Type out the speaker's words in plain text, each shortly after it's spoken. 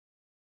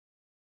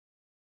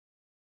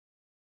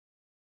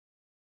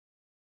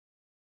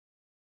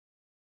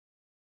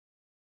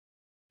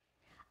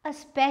A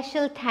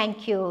special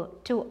thank you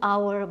to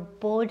our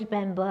board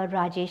member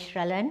Rajesh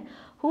Ralan,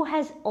 who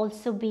has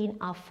also been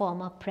our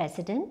former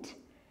president.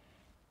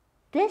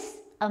 This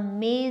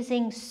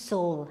amazing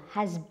soul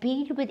has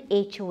been with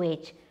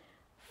HOH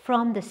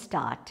from the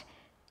start.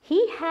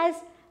 He has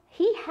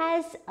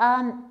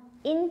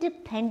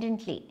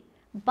independently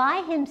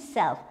by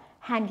himself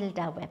handled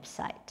our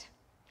website.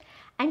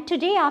 And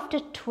today, after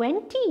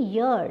 20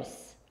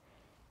 years,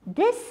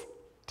 this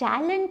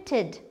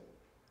talented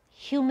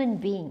human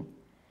being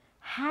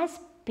has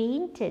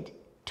painted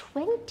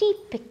 20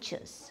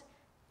 pictures,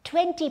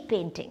 20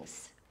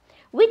 paintings,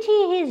 which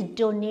he is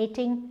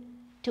donating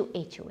to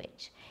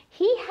HOH.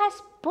 He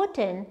has put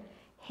in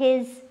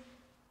his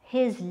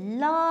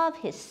love,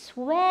 his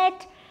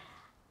sweat.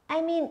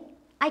 I mean,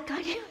 I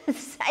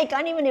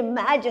can't even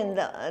imagine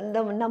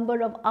the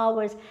number of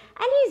hours,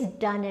 and he's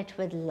done it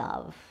with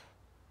love.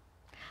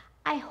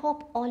 I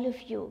hope all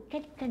of you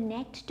can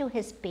connect to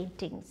his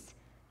paintings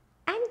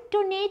and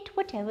donate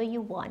whatever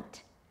you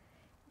want.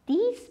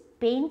 These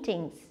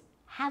paintings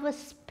have a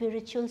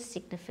spiritual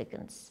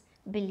significance,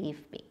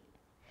 believe me.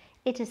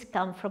 It has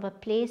come from a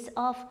place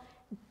of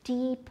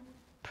deep,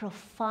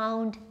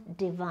 profound,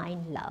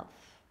 divine love.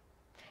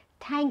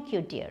 Thank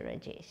you, dear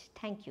Rajesh.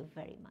 Thank you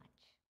very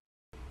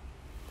much.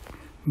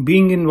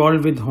 Being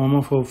involved with Home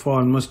of Hope for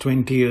almost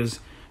 20 years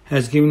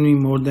has given me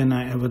more than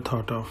I ever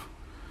thought of.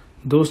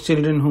 Those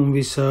children whom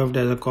we served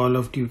as a call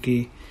of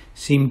duty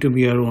seem to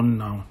be our own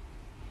now.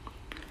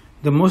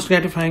 The most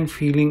gratifying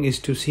feeling is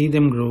to see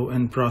them grow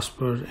and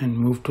prosper and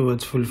move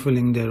towards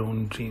fulfilling their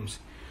own dreams.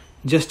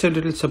 Just a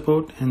little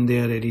support and they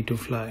are ready to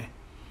fly.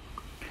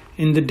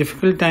 In the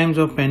difficult times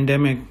of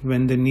pandemic,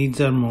 when the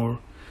needs are more,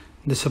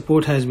 the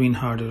support has been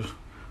harder.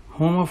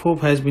 Home of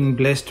Hope has been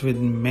blessed with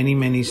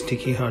many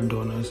sticky heart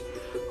donors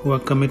who are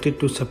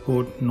committed to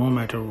support no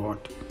matter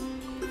what.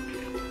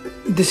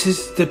 This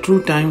is the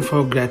true time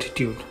for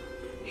gratitude.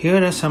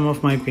 Here are some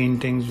of my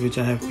paintings which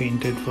I have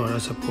painted for our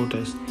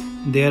supporters.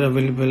 They are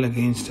available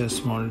against a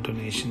small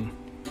donation.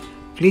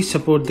 Please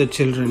support the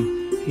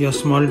children. Your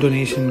small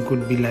donation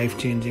could be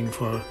life-changing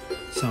for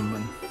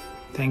someone.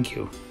 Thank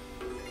you.